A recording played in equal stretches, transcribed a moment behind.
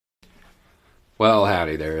Well,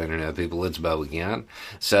 howdy there, Internet people. It's Bo again.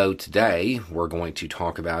 So today we're going to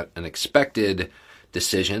talk about an expected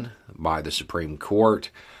decision by the Supreme Court,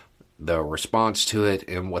 the response to it,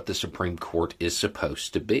 and what the Supreme Court is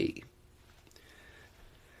supposed to be.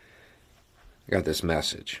 I got this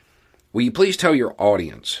message. Will you please tell your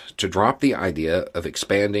audience to drop the idea of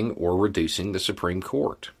expanding or reducing the Supreme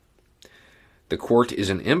Court? The court is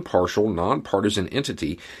an impartial, nonpartisan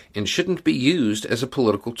entity and shouldn't be used as a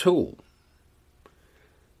political tool.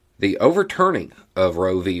 The overturning of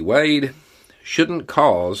Roe v. Wade shouldn't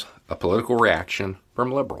cause a political reaction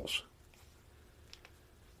from liberals.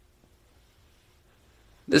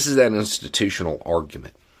 This is an institutional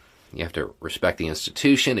argument. You have to respect the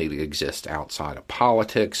institution. It exists outside of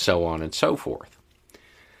politics, so on and so forth.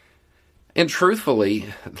 And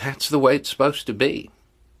truthfully, that's the way it's supposed to be.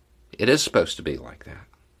 It is supposed to be like that.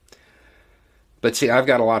 But see, I've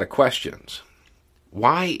got a lot of questions.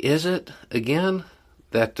 Why is it, again,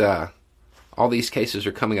 that all these cases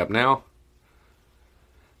are coming up now?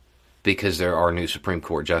 Because there are new Supreme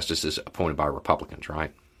Court justices appointed by Republicans,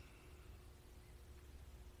 right?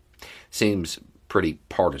 Seems pretty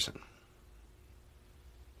partisan.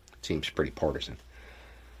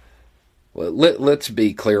 Well, let's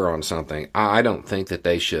be clear on something. I don't think that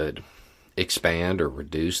they should expand or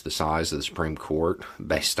reduce the size of the Supreme Court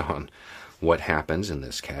based on what happens in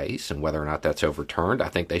this case and whether or not that's overturned. I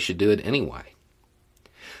think they should do it anyway.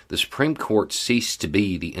 The Supreme Court ceased to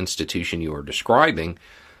be the institution you are describing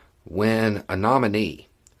when a nominee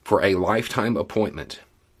for a lifetime appointment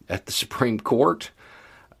at the Supreme Court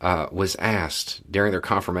was asked during their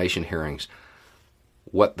confirmation hearings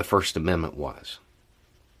what the First Amendment was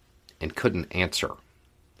and couldn't answer.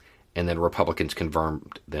 And then Republicans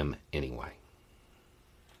confirmed them anyway.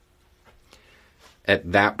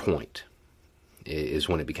 At that point is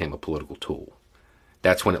when it became a political tool.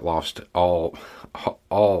 That's when it lost all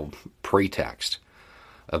pretext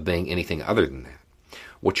of being anything other than that.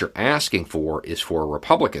 What you're asking for is for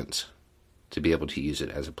Republicans to be able to use it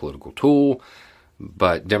as a political tool,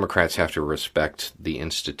 but Democrats have to respect the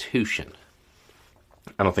institution.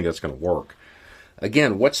 I don't think that's going to work.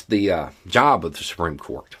 Again, what's the job of the Supreme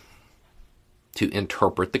Court? To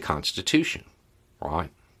interpret the Constitution, right?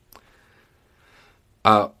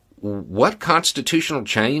 What constitutional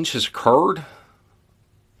change has occurred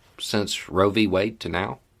since Roe v. Wade to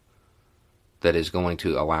now that is going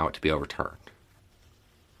to allow it to be overturned?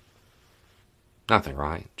 Nothing,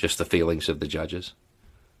 right? Just the feelings of the judges?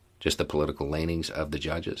 Just the political leanings of the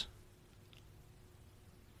judges?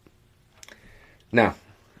 Now,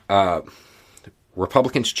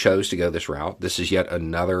 Republicans chose to go this route. This is yet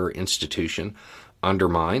another institution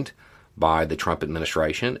undermined by the Trump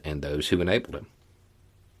administration and those who enabled him.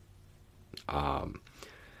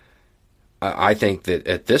 I think that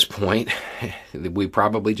at this point, we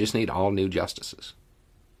probably just need all new justices.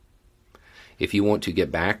 If you want to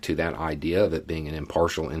get back to that idea of it being an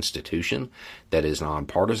impartial institution that is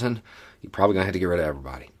nonpartisan, you're probably going to have to get rid of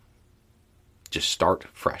everybody. Just start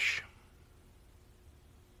fresh.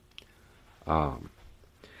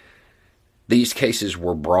 These cases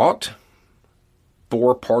were brought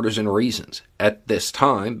for partisan reasons at this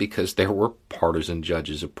time because there were partisan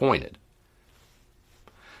judges appointed.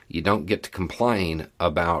 You don't get to complain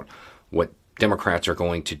about what Democrats are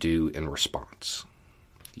going to do in response.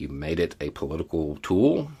 You made it a political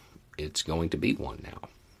tool. It's going to be one now.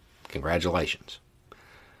 Congratulations.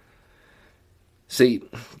 See,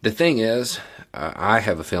 the thing is, I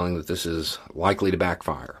have a feeling that this is likely to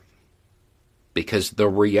backfire because the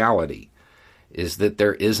reality is that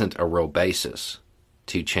there isn't a real basis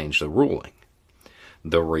to change the ruling.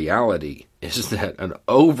 The reality is that an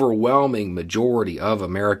overwhelming majority of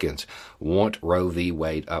Americans want Roe v.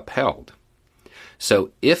 Wade upheld. So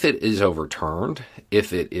if it is overturned,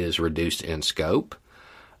 if it is reduced in scope,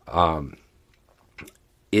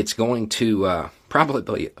 it's going to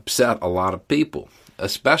probably upset a lot of people,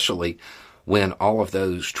 especially when all of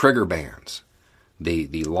those trigger bans,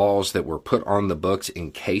 the laws that were put on the books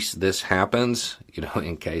in case this happens,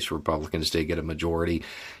 in case Republicans did get a majority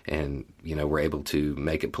and, were able to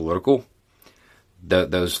make it political,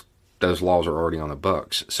 those laws are already on the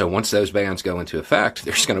books. So once those bans go into effect,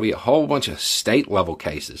 there's going to be a whole bunch of state-level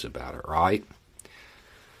cases about it, right?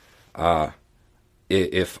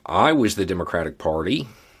 If I was the Democratic Party,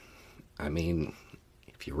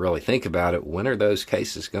 if you really think about it, when are those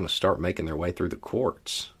cases going to start making their way through the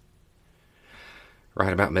courts?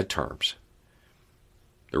 Right about midterms.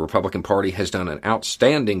 The Republican Party has done an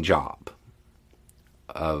outstanding job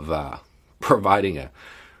of providing a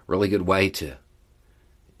really good way to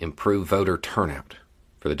improve voter turnout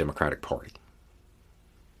for the Democratic Party.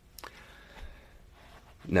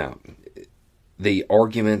 Now, the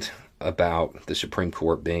argument about the Supreme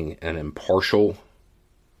Court being an impartial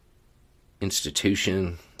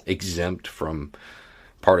institution, exempt from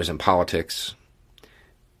partisan politics,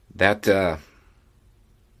 that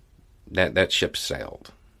ship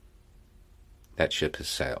sailed. That ship has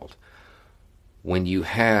sailed. When you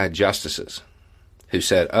had justices who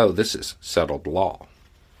said, oh, this is settled law,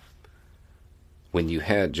 when you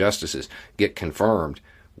had justices get confirmed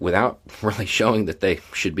without really showing that they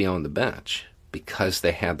should be on the bench because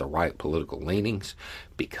they had the right political leanings,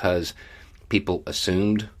 because people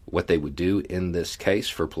assumed what they would do in this case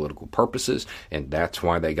for political purposes, and that's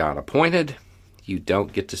why they got appointed, you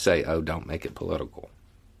don't get to say, oh, don't make it political.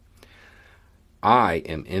 I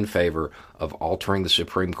am in favor of altering the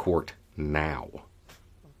Supreme Court now,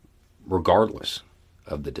 regardless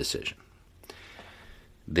of the decision.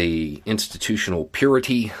 The institutional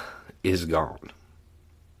purity is gone.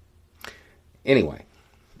 Anyway,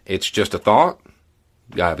 it's just a thought.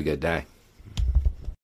 You have a good day.